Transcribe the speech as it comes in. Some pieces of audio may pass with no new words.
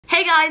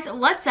Hey guys,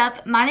 what's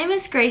up? My name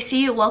is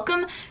Gracie.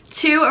 Welcome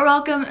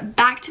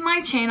back to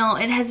my channel.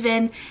 It has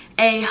been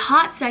a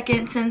hot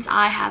second since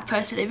I have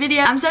posted a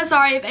video. I'm so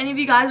sorry if any of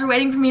you guys are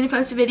waiting for me to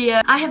post a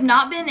video. I have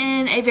not been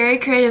in a very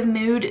creative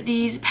mood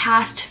these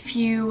past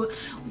few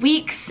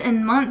weeks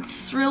and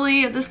months,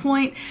 really, at this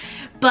point.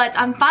 But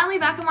I'm finally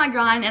back on my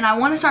grind and I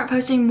want to start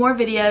posting more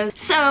videos.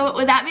 So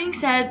with that being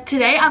said,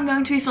 today I'm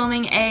going to be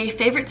filming a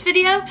favorites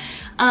video,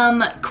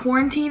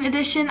 quarantine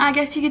edition, I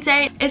guess you could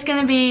say. It's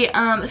going to be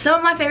some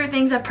of my favorite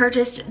things I've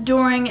purchased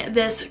during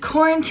this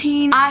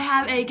quarantine. I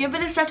have a good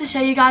bit of stuff to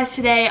show you guys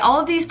today. All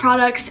of these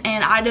products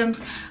and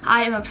items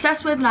I am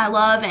obsessed with and I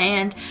love,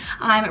 and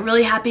I'm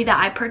really happy that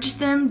I purchased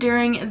them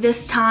during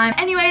this time.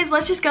 Anyways,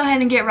 let's just go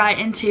ahead and get right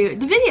into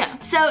the video.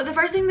 So the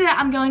first thing that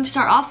I'm going to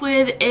start off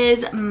with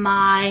is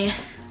my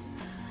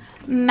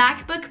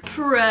MacBook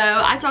Pro.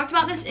 I talked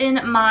about this in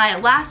my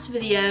last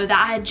video that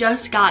I had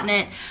just gotten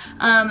it.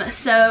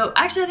 So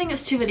actually I think it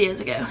was 2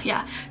 videos ago.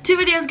 Yeah, 2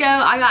 videos ago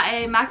I got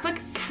a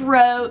MacBook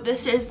Pro.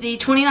 This is the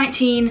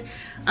 2019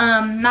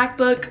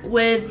 MacBook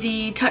with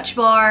the touch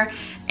bar,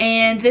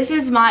 and this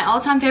is my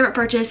all-time favorite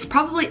purchase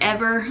probably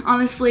ever.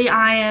 Honestly,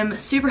 I am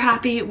super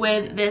happy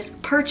with this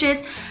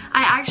purchase.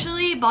 I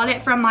actually bought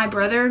it from my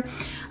brother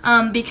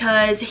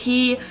because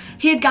he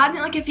had gotten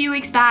it like a few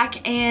weeks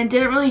back and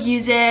didn't really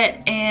use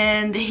it,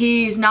 and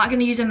he's not going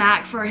to use a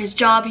Mac for his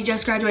job. He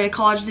just graduated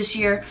college this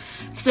year,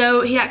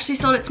 so he actually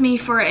sold it to me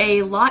for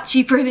a lot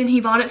cheaper than he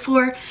bought it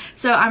for.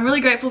 So I'm really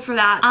grateful for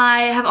that.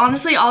 I have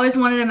honestly always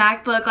wanted a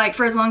MacBook like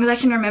for as long as I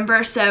can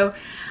remember, so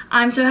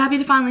I'm so happy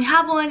to finally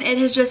have one. It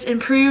has just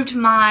improved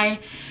my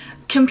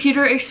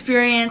computer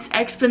experience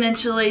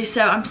exponentially,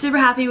 so I'm super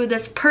happy with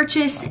this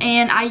purchase,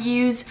 and I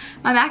use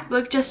my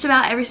MacBook just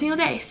about every single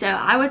day, so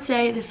I would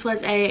say this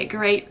was a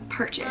great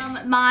purchase.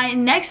 My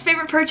next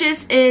favorite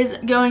purchase is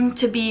going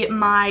to be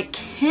my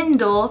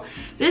Kindle.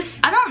 This,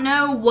 I don't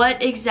know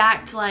what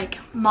exact like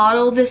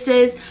model this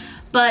is,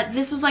 but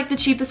this was like the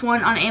cheapest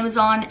one on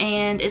Amazon,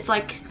 and it's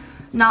like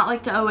not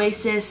like the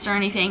Oasis or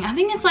anything. I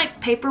think it's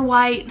like paper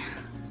white.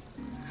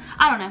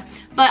 I don't know,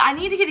 but I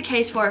need to get a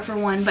case for it for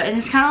one, but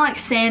it's kind of like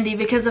sandy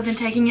because I've been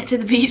taking it to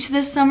the beach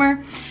this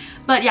summer.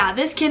 But yeah,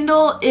 this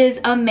Kindle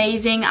is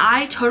amazing.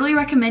 I totally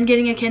recommend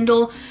getting a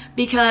Kindle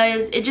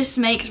because it just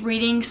makes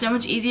reading so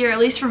much easier, at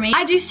least for me.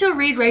 I do still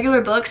read regular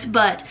books,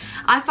 but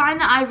I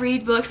find that I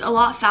read books a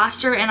lot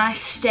faster and I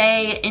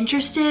stay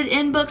interested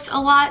in books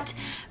a lot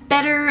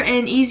better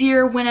and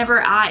easier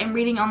whenever I am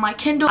reading on my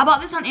Kindle. I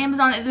bought this on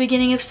Amazon at the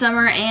beginning of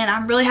summer and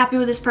I'm really happy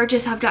with this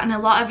purchase. I've gotten a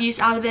lot of use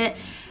out of it,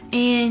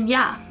 and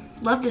yeah,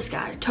 love this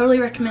guy. Totally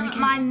recommend it.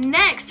 My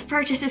next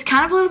purchase is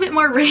kind of a little bit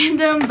more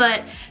random,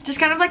 but just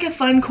kind of like a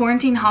fun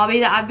quarantine hobby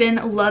that I've been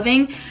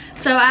loving.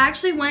 So I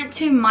actually went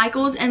to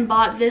Michael's and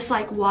bought this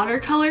like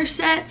watercolor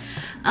set.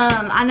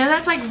 I know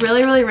that's like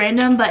really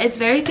random, but it's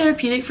very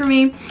therapeutic for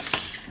me.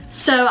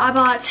 So I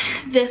bought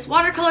this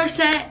watercolor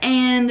set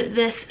and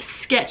this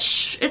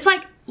sketch. It's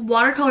like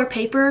watercolor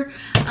paper,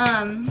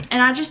 and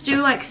I just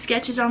do like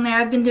sketches on there.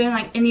 I've been doing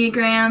like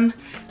Enneagram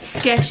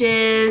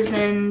sketches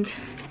and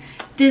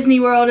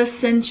Disney World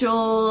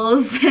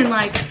essentials and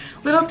like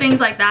little things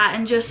like that,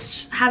 and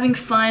just having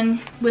fun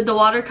with the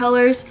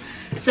watercolors.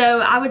 So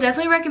I would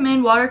definitely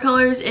recommend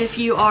watercolors if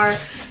you are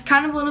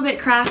kind of a little bit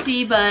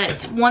crafty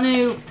but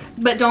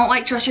don't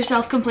like trust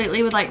yourself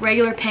completely with like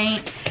regular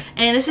paint.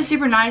 And this is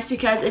super nice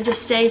because it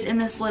just stays in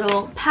this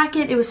little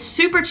packet. It was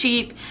super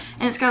cheap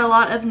and it's got a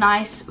lot of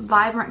nice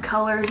vibrant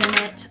colors in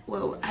it.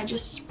 Whoa, I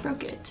just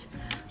broke it.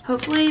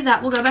 Hopefully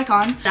that will go back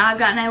on. I've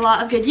gotten a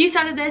lot of good use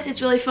out of this.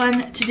 It's really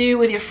fun to do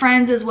with your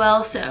friends as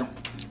well, so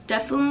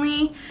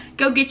definitely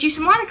go get you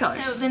some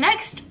watercolors. So the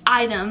next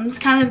items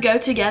kind of go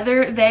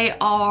together. They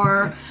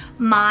are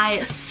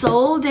my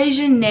Sol de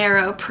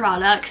Janeiro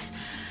products.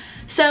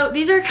 So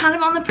these are kind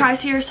of on the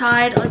pricier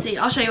side. Let's see,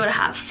 I'll show you what I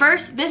have.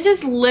 First, this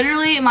is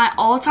literally my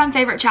all-time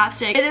favorite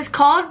chapstick. It is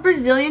called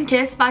Brazilian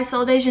Kiss by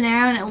Sol de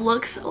Janeiro, and it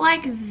looks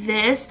like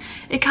this.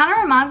 It kind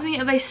of reminds me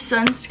of a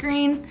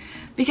sunscreen,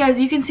 because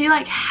you can see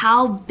like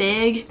how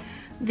big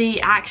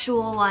the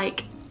actual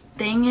like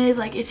thing is.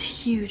 Like, it's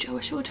huge. I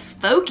wish it would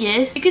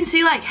focus. You can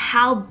see like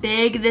how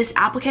big this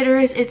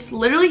applicator is. It's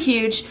literally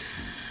huge,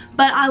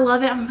 but I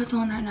love it. I'm gonna put some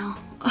on right now.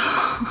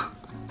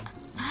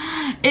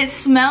 It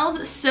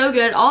smells so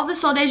good. All of the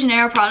Sol de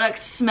Janeiro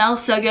products smell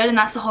so good, and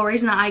that's the whole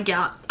reason that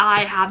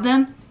I have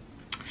them.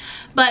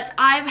 But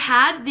I've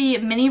had the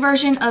mini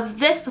version of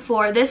this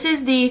before. This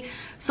is the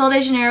Sol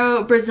de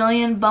Janeiro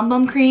Brazilian Bum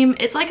Bum Cream.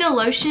 It's like a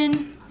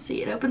lotion.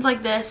 See, it opens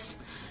like this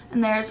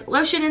and there's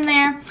lotion in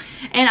there,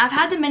 and I've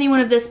had the mini one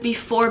of this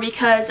before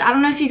because I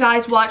don't know if you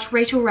guys watch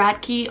Rachel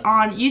Radke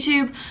on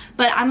YouTube,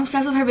 but I'm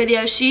obsessed with her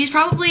videos. She's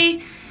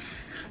probably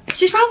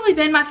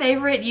been my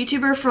favorite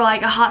YouTuber for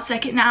like a hot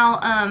second now.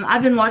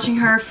 I've been watching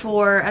her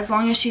for as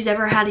long as she's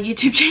ever had a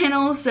YouTube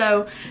channel,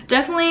 so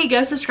definitely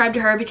go subscribe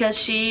to her because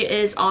she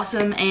is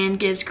awesome and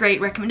gives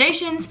great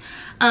recommendations.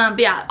 But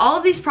yeah, all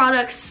of these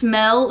products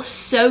smell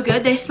so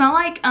good. They smell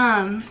like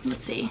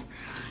let's see,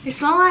 they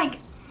smell like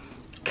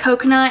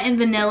coconut and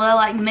vanilla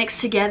like mixed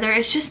together.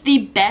 It's just the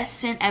best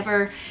scent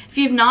ever. If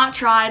you've not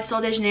tried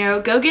Sol de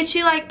Janeiro, go get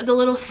you like the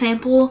little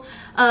sample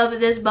of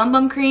this Bum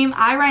Bum cream.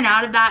 I ran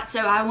out of that,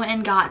 so I went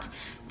and got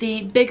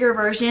the bigger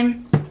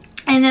version.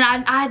 And then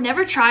I had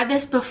never tried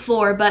this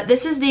before, but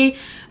this is the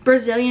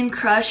Brazilian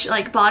Crush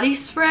like body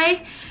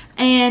spray,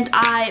 and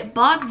I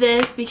bought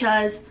this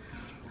because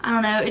I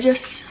don't know, it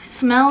just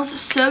smells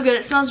so good.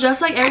 It smells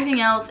just like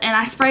everything else, and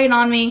I spray it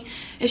on me.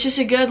 It's just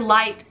a good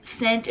light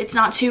scent. It's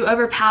not too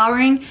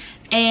overpowering.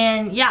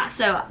 And yeah,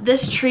 so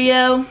this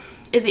trio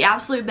is the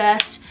absolute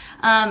best.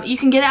 You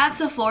can get it at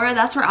Sephora.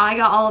 That's where I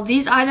got all of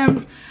these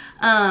items.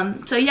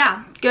 So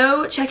yeah,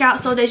 go check out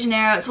Sol de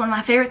Janeiro. It's one of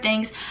my favorite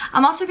things.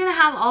 I'm also going to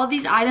have all of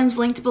these items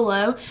linked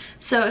below.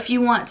 So if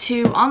you want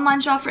to online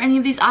shop for any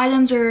of these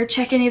items or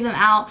check any of them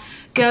out,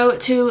 go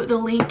to the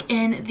link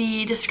in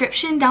the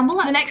description down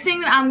below. The next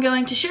thing that I'm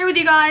going to share with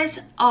you guys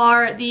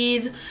are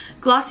these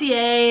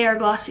Glossier,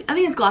 I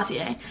think it's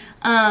Glossier,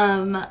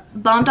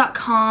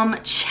 Bomb.com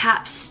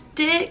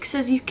chapsticks,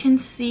 as you can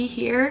see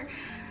here.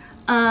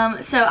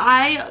 So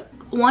I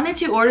wanted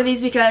to order these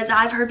because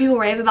I've heard people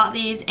rave about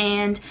these,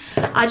 and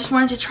I just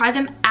wanted to try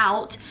them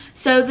out.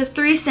 So the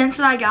 3 scents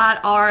that I got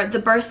are the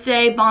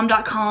Birthday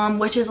Bomb.com,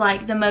 which is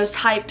like the most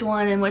hyped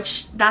one, and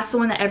which that's the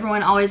one that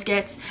everyone always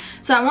gets.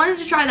 So I wanted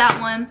to try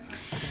that one.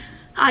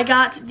 I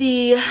got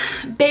the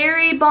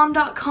Berry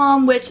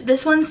Bomb.com, which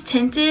this one's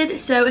tinted,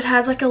 so it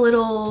has like a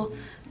little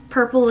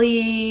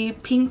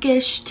purpley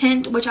pinkish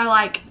tint, which I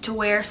like to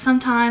wear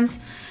sometimes.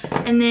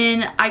 And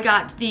then I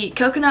got the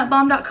Coconut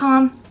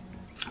Bomb.com,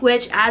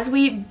 which, as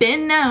we've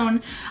been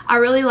known, I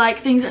really like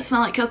things that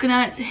smell like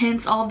coconut,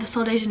 hence all of the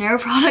Sol de Janeiro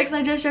products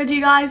I just showed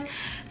you guys.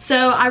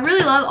 So I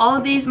really love all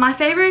of these. My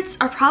favorites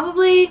are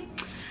probably,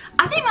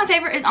 I think my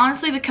favorite is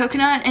honestly the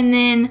coconut, and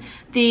then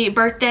the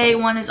birthday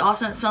one is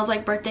awesome. It smells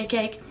like birthday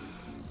cake.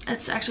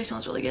 It actually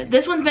smells really good.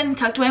 This one's been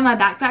tucked away in my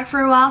backpack for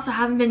a while, so I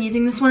haven't been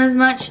using this one as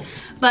much,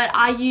 but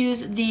I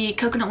use the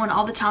coconut one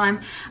all the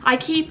time. I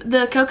keep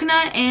the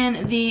coconut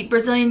and the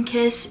Brazilian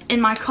Kiss in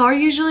my car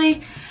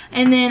usually,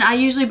 and then I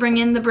usually bring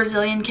in the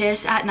Brazilian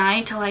Kiss at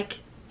night to like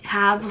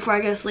have before I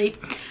go to sleep.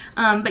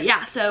 But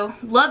yeah, so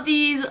love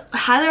these,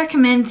 highly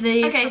recommend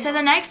these. Okay, so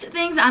the next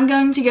things I'm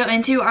going to go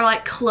into are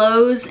like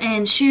clothes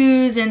and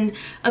shoes and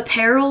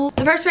apparel.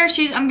 The first pair of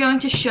shoes I'm going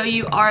to show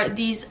you are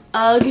these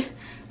UGG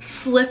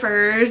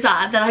slippers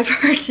that I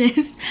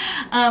purchased.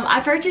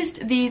 I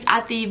purchased these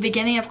at the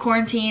beginning of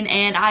quarantine,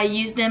 and I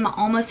use them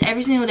almost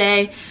every single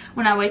day.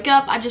 When I wake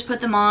up, I just put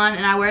them on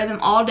and I wear them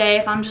all day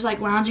if I'm just like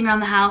lounging around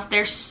the house.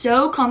 They're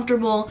so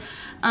comfortable.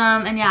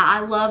 And yeah, I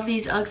love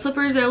these UGG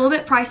slippers. They're a little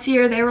bit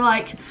pricier. They were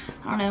like,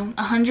 I don't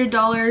know,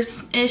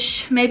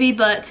 $100-ish maybe,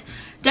 but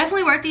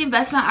definitely worth the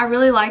investment. I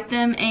really like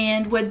them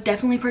and would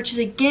definitely purchase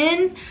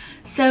again.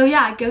 So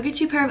yeah, go get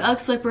you a pair of UGG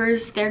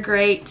slippers. They're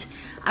great.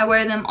 I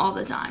wear them all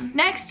the time.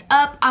 Next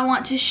up, I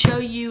want to show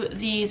you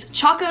these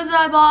Chacos that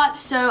I bought.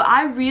 So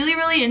I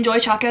really enjoy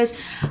Chacos.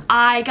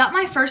 I got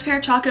my first pair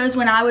of Chacos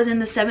when I was in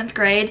the 7th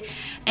grade,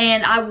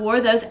 and I wore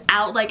those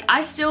out. Like,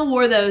 I still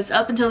wore those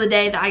up until the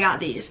day that I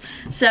got these.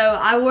 So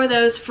I wore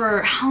those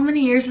for, how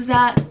many years is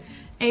that?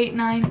 8,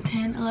 9,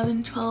 10,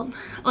 11, 12,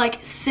 like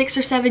 6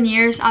 or 7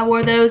 years I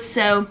wore those.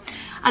 So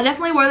I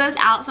definitely wore those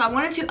out. So I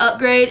wanted to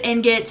upgrade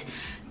and get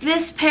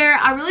this pair.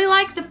 I really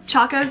like the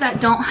Chacos that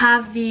don't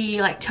have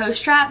the like toe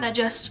strap. They're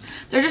just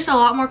a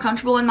lot more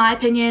comfortable in my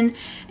opinion,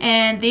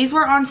 and these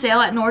were on sale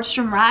at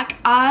Nordstrom Rack.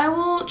 I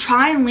will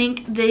try and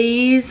link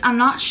these. I'm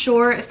not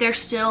sure if they're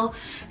still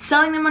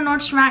selling them on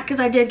Nordstrom Rack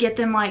because I did get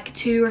them like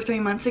 2 or 3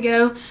 months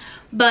ago,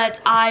 but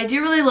I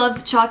do really love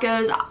the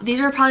Chacos. These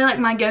are probably like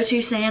my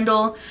go-to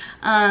sandal.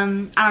 I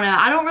don't know,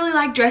 I don't really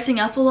like dressing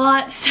up a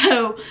lot,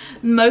 so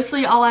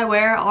mostly all I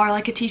wear are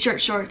like a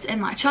t-shirt, shorts, and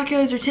my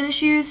Chacos or tennis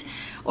shoes,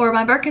 or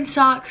my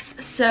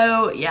Birkenstocks.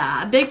 So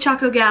yeah, big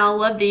Chaco gal,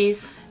 love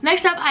these.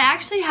 Next up, I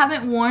actually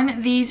haven't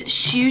worn these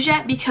shoes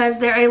yet because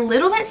they're a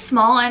little bit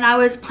small, and I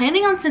was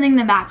planning on sending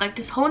them back like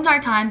this whole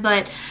entire time,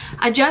 but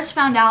I just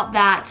found out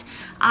that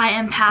I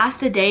am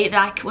past the date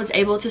that I was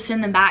able to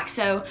send them back.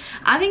 So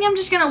I think I'm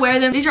just gonna wear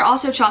them. These are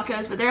also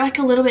Chacos, but they're like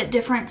a little bit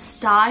different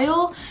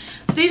style.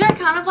 So these are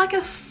kind of like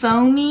a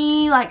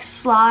foamy, like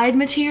slide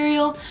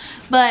material,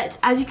 but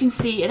as you can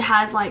see, it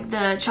has like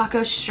the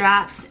Chaco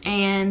straps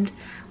and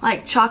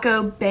like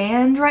Chaco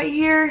band right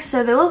here.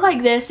 So they look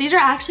like this. These are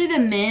actually the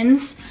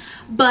men's,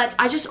 but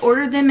I just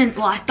ordered them in,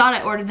 well, I thought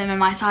I ordered them in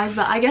my size,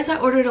 but I guess I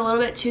ordered a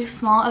little bit too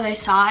small of a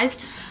size.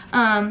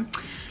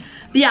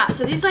 But yeah,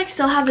 so these like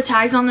still have the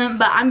tags on them,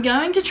 but I'm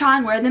going to try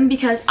and wear them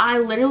because I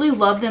literally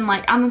love them.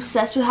 Like, I'm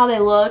obsessed with how they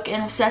look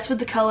and obsessed with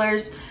the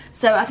colors.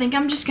 So I think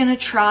I'm just gonna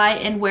try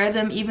and wear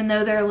them even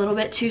though they're a little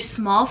bit too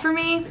small for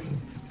me.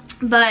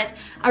 But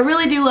I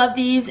really do love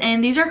these,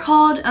 and these are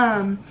called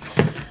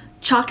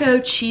Chaco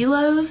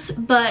Chilos,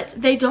 but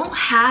they don't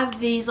have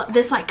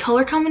this like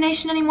color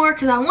combination anymore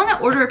because I want to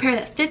order a pair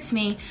that fits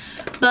me.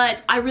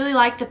 But I really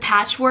like the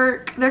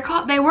patchwork.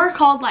 They were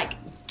called like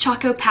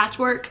Choco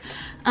Patchwork.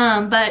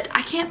 But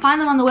I can't find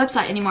them on the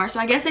website anymore, so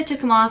I guess they took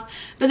them off.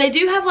 But they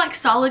do have like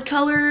solid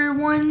color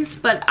ones,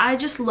 but I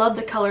just love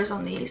the colors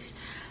on these.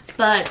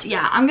 But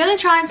yeah, I'm gonna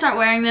try and start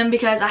wearing them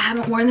because I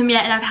haven't worn them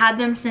yet and I've had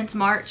them since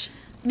March.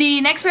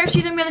 The next pair of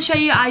shoes I'm gonna show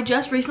you, I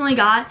just recently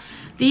got.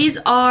 These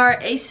are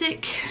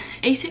ASIC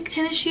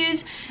tennis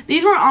shoes.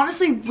 These were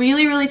honestly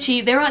really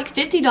cheap. They were like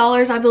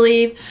 $50, I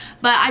believe,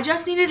 but I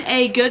just needed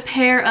a good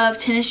pair of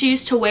tennis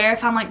shoes to wear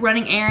if I'm like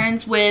running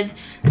errands with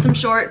some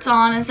shorts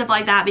on and stuff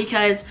like that,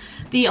 because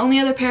the only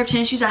other pair of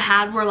tennis shoes I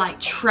had were like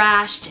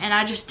trashed and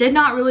I just did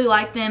not really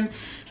like them.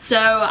 So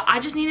I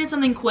just needed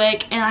something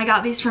quick and I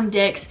got these from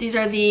Dick's. These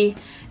are the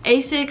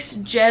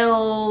ASICS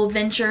Gel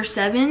Venture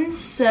 7s.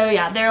 So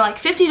yeah, they're like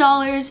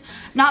 $50.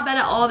 Not bad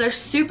at all. They're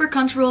super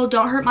comfortable,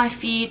 don't hurt my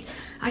feet.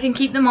 I can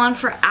keep them on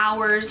for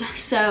hours.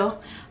 So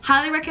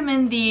highly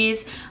recommend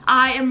these.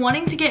 I am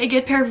wanting to get a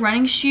good pair of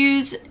running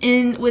shoes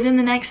within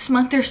the next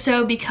month or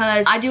so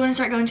because I do want to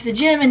start going to the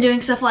gym and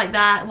doing stuff like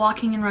that,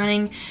 walking and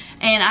running.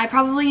 And I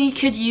probably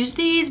could use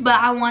these, but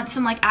I want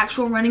some like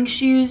actual running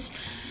shoes.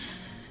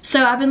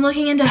 So I've been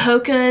looking into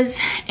Hoka's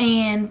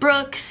and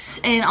Brooks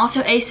and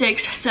also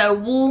ASICS.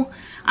 So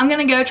I'm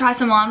gonna go try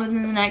some on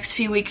within the next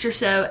few weeks or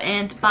so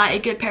and buy a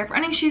good pair of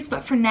running shoes,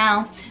 but for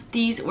now,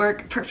 these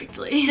work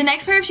perfectly. The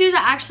next pair of shoes I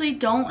actually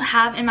don't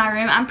have in my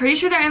room. I'm pretty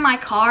sure they're in my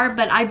car,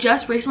 but I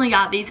just recently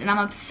got these and I'm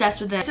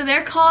obsessed with them. So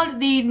they're called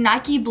the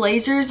Nike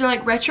Blazers. They're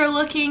like retro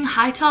looking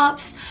high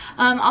tops.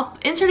 I'll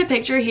insert a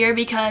picture here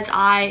because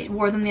I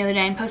wore them the other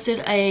day and posted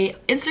a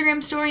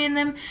Instagram story in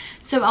them.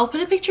 So I'll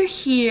put a picture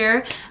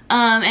here,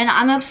 and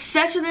I'm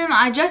obsessed with them.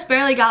 I just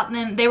barely got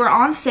them. They were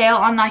on sale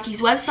on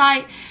Nike's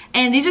website,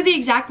 and these are the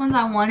exact ones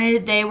I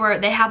wanted.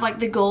 They have like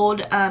the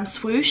gold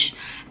swoosh,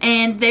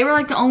 and they were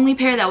like the only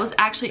pair that was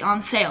actually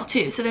on sale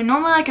too. So they're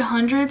normally like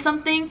 100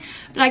 something,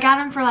 but I got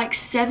them for like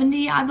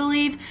 70, I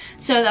believe.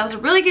 So that was a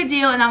really good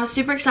deal, and I was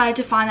super excited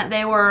to find that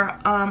they were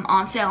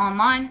on sale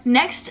online.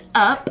 Next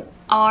up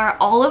are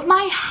all of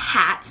my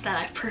hats that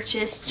I've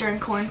purchased during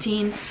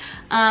quarantine.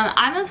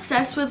 I'm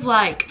obsessed with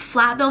like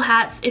flat bill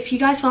hats. If you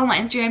guys follow my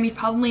Instagram, you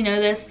probably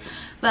know this,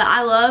 but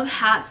I love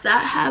hats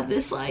that have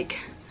this like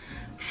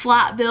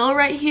flat bill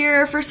right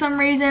here for some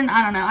reason.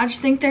 I don't know, I just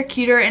think they're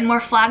cuter and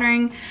more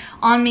flattering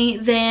on me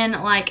than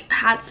like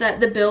hats that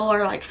the bill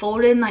are like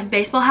folded, like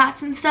baseball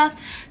hats and stuff.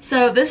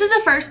 So this is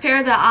the first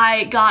pair that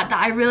I got that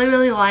I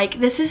really like.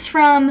 This is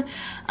from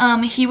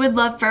He Would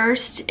Love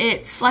First.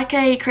 It's like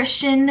a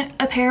Christian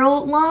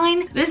apparel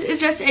line. This is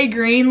just a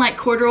green like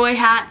corduroy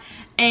hat,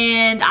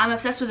 and I'm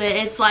obsessed with it.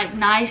 It's like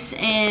nice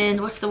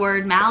and what's the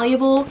word,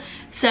 malleable,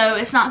 so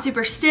it's not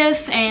super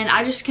stiff, and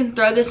I just can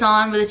throw this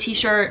on with a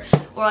t-shirt,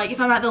 or like if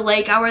I'm at the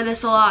lake I wear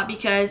this a lot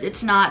because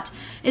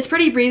it's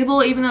pretty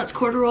breathable even though it's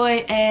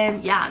corduroy.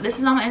 And yeah, this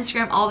is on my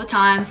Instagram all the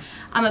time.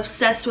 I'm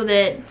obsessed with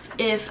it.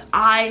 If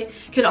I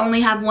could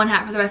only have one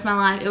hat for the rest of my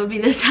life, it would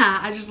be this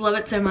hat. I just love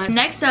it so much.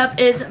 Next up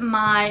is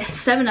my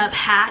 7-Up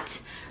hat,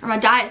 or my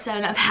Diet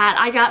 7-Up hat.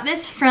 I got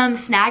this from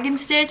Snag and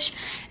Stitch.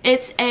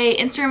 It's a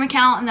Instagram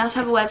account, and they also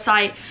have a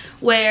website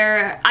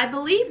where I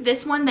believe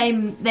this one they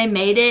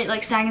made it,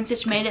 like Snag and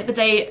Stitch made it, but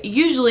they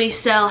usually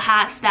sell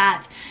hats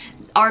that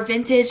are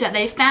vintage that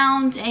they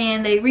found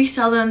and they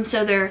resell them,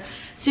 so they're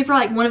super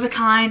like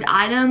one-of-a-kind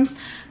items.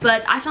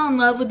 But I fell in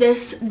love with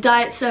this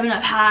Diet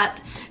 7-Up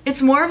hat.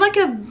 It's more of like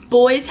a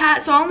boy's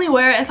hat, so I only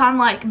wear it if I'm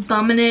like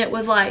bumming it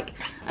with like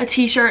a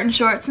t-shirt and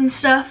shorts and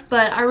stuff.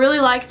 But I really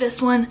like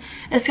this one.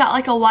 It's got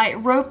like a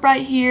white rope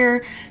right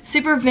here,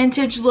 super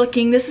vintage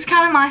looking. This is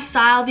kind of my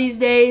style these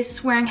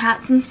days, wearing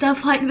hats and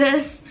stuff like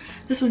this.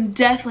 This would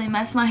definitely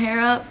mess my hair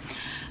up.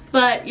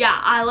 But yeah,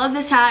 I love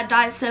this hat,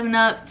 Diet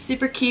 7-Up,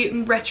 super cute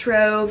and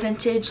retro,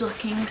 vintage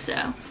looking,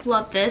 so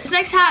love this. This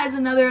next hat is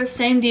another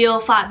same deal,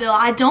 flat bill.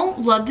 I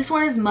don't love this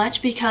one as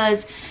much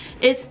because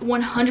it's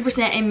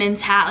 100% a men's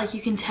hat, like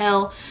you can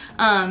tell.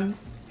 And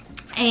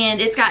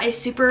it's got a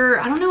super,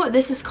 I don't know what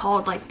this is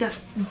called, like the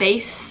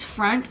base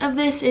front of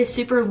this is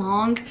super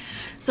long,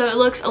 so it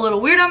looks a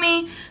little weird on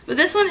me. But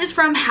this one is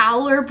from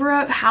Howler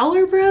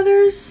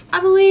Brothers, I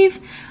believe.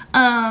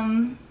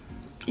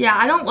 Yeah,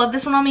 I don't love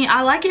this one on me.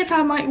 I like it if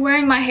I'm like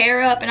wearing my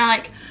hair up and I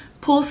like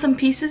pull some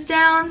pieces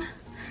down.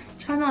 I'm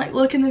trying to like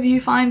look in the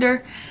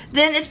viewfinder.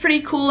 Then it's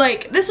pretty cool.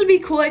 Like this would be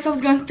cool like, if I was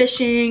going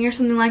fishing or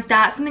something like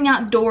that. Something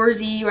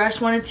outdoorsy where I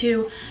just wanted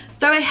to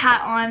throw a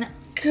hat on.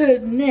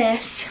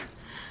 Goodness,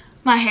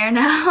 my hair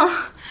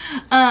now.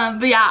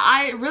 But yeah,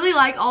 I really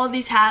like all of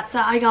these hats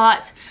that I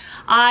got.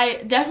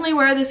 I definitely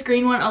wear this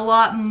green one a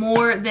lot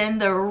more than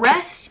the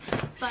rest.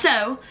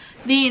 So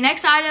the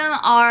next item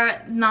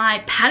are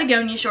my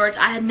Patagonia shorts.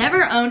 I had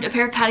never owned a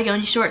pair of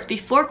Patagonia shorts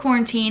before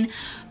quarantine,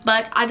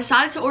 but I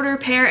decided to order a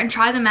pair and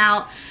try them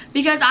out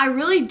because I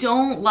really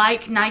don't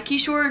like Nike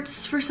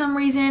shorts for some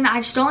reason.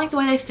 I just don't like the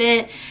way they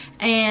fit,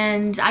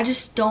 and I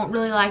just don't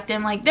really like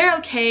them. Like, they're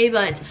okay,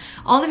 but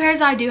all the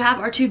pairs I do have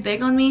are too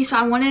big on me, so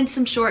I wanted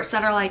some shorts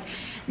that are like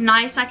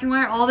nice. I can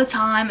wear it all the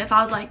time if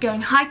I was like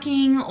going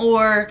hiking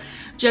or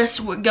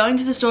just going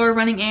to the store,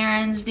 running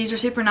errands. These are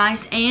super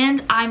nice,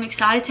 and I'm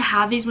excited to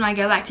have these when I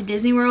go back to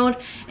Disney World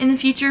in the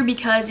future,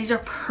 because these are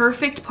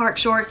perfect park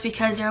shorts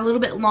because they're a little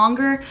bit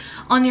longer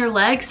on your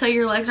legs, so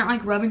your legs aren't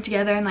like rubbing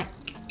together and like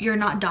you're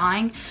not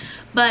dying.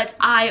 But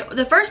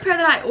the first pair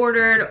that I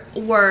ordered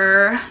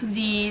were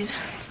these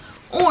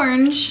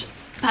orange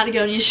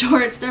Patagonia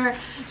shorts. They're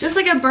just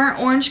like a burnt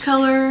orange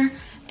color,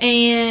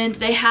 and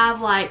they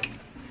have like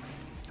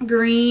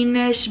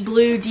greenish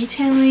blue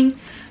detailing,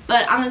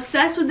 but I'm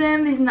obsessed with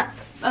them. These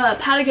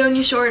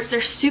Patagonia shorts,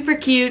 they're super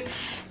cute,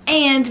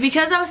 and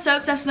because I was so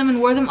obsessed with them and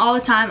wore them all the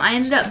time, I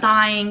ended up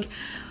buying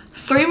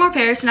 3 more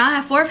pairs. So now I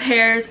have 4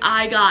 pairs.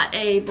 I got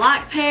a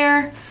black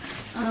pair,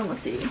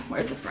 let's see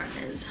where the front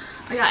is.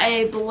 I got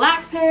a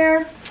black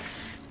pair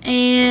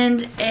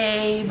and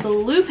a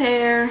blue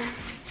pair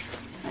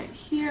right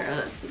here. Oh,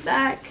 that's the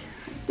back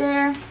right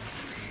there.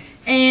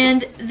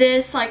 And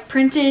this like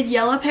printed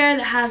yellow pair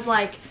that has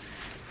like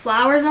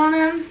flowers on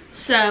them.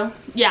 So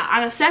yeah,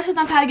 I'm obsessed with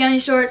my Patagonia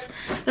shorts.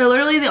 They're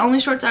literally the only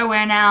shorts I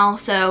wear now,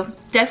 so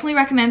definitely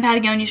recommend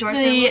Patagonia shorts.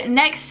 The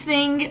next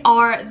thing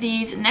are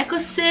these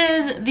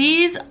necklaces.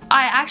 These,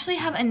 I actually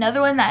have another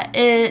one that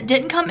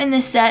didn't come in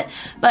this set,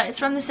 but it's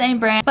from the same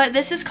brand. But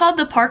this is called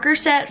the Parker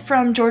set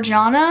from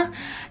Georgiana,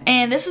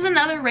 and this was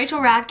another Rachel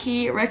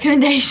Radke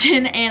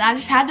recommendation, and I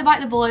just had to bite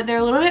the bullet. They're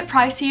a little bit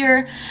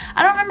pricier.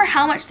 I don't remember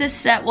how much this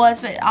set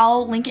was, but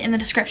I'll link it in the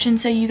description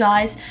so you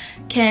guys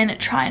can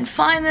try and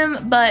find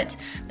them. But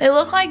they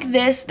look like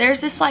this. There's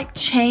this like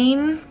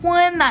chain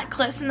one that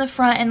clips in the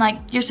front, and like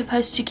you're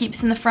supposed to keep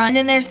this in the front. And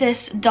then there's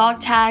this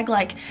dog tag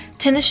like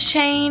tennis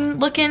chain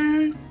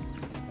looking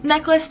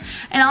necklace,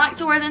 and I like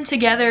to wear them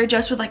together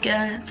just with like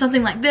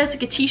something like this,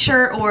 like a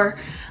t-shirt or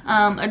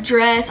a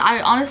dress.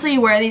 I honestly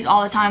wear these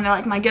all the time. They're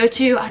like my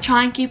go-to. I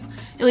try and keep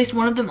at least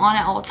one of them on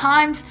at all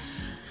times.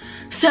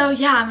 So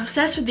yeah, I'm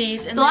obsessed with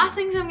these. And the last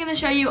things I'm going to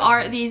show you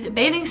are these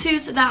bathing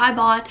suits that I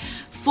bought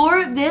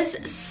for this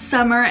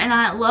summer, and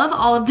I love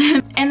all of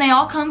them, and they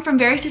all come from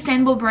very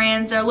sustainable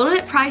brands. They're a little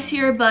bit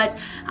pricier, but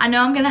I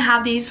know I'm gonna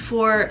have these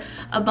for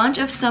a bunch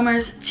of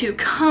summers to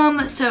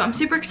come, so I'm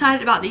super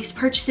excited about these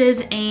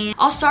purchases. And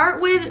I'll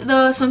start with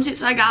the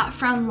swimsuits I got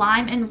from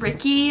Lime and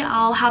Ricky.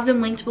 I'll have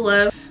them linked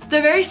below.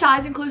 They're very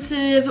size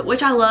inclusive,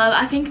 which I love.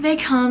 I think they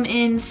come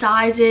in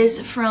sizes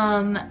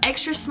from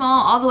extra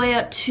small all the way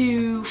up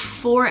to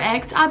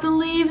 4X, I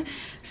believe.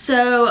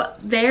 So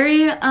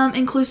very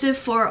inclusive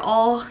for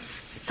all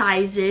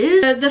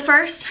sizes. So the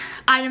first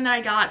item that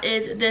I got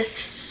is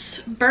this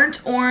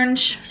burnt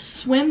orange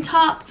swim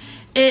top.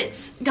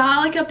 It's got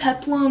like a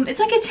peplum, it's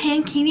like a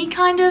tankini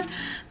kind of,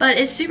 but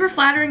it's super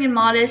flattering and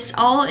modest.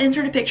 I'll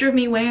insert a picture of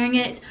me wearing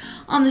it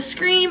on the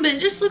screen, but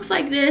it just looks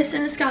like this,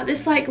 and it's got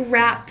this like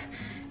wrap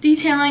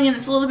detailing, and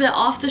it's a little bit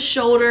off the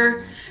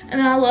shoulder. And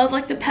then I love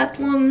like the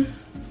peplum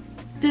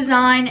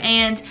design,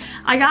 and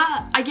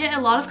I get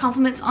a lot of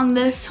compliments on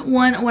this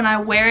one when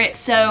I wear it,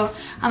 so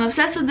I'm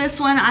obsessed with this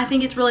one. I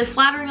think it's really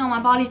flattering on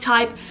my body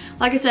type.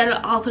 Like I said,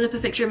 I'll put up a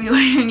picture of me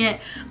wearing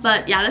it,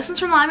 but yeah, this one's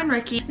from Lime and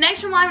Ricky.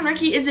 Next from Lime and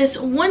Ricky is this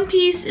one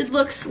piece. It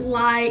looks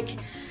like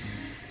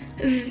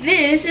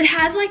this. It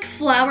has like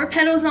flower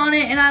petals on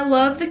it, and I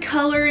love the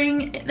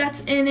coloring that's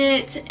in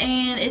it,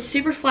 and it's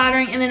super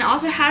flattering. And then it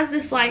also has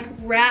this like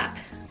wrap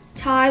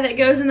tie that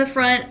goes in the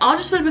front. I'll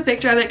just put up a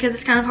picture of it because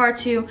it's kind of hard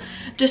to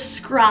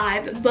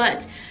describe,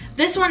 but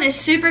this one is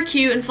super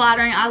cute and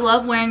flattering. I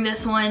love wearing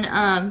this one.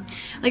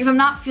 Like if I'm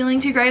not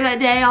feeling too great that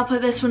day, I'll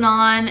put this one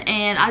on,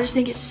 and I just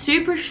think it's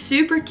super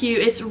cute.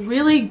 It's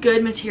really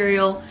good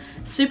material,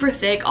 super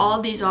thick. All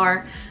of these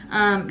are.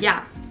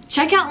 Yeah,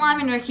 check out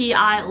Lime and Ricky.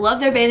 I love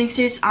their bathing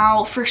suits.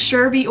 I'll for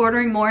sure be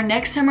ordering more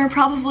next summer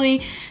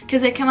probably,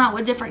 because they come out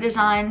with different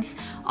designs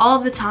all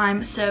of the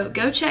time, so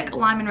go check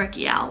Lime and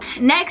Ricky out.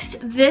 Next,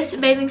 this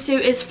bathing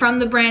suit is from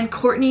the brand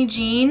Kortni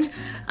Jeane.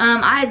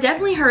 I had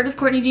definitely heard of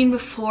Kortni Jeane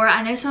before.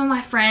 I know some of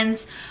my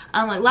friends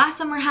like last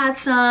summer had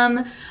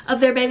some of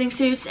their bathing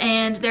suits,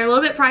 and they're a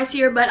little bit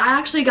pricier, but I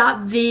actually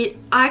got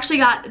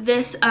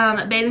this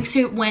bathing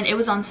suit when it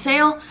was on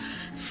sale.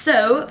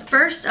 So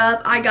first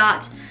up, I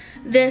got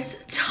this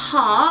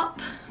top,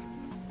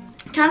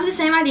 kind of the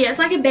same idea. It's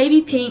like a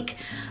baby pink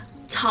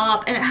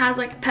top, and it has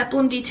like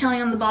peplum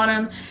detailing on the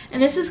bottom,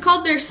 and this is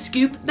called their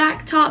scoop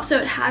back top, so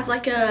it has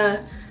like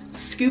a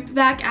scoop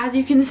back, as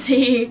you can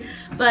see,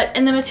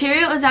 and the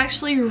material is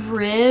actually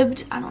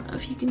ribbed. I don't know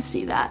if you can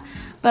see that,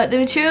 but the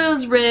material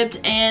is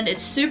ribbed, and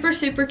it's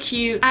super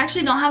cute. I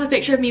actually don't have a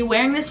picture of me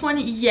wearing this one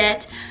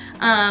yet,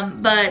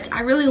 but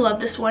I really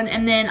love this one.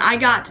 And then I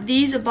got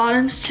these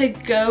bottoms to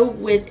go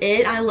with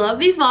it. I love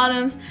these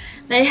bottoms.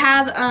 They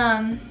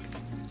have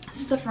this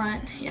is the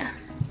front, yeah.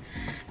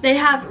 They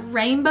have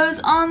rainbows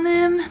on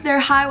them. They're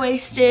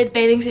high-waisted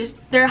bathing suits.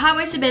 They're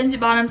high-waisted bathing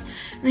suit bottoms,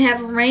 and they have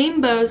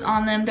rainbows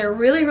on them. They're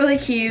really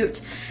cute.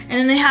 And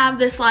then they have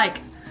this like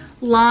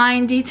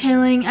line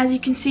detailing, as you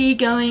can see,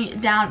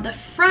 going down the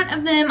front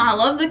of them. I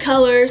love the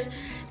colors.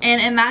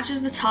 and it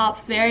matches the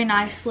top very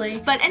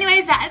nicely. But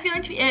anyways, that is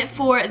going to be it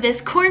for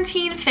this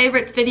quarantine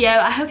favorites video.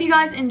 I hope you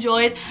guys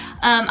enjoyed.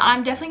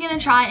 I'm definitely going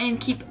to try and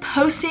keep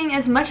posting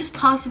as much as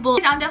possible.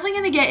 I'm definitely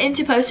going to get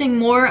into posting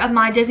more of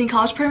my Disney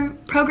College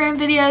Program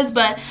videos,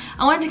 but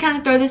I wanted to kind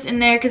of throw this in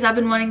there because I've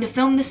been wanting to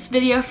film this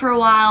video for a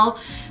while.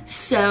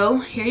 So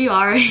here you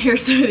are,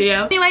 here's the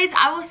video. Anyways,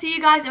 I will see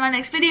you guys in my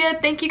next video.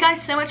 Thank you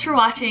guys so much for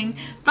watching.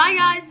 Bye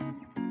guys!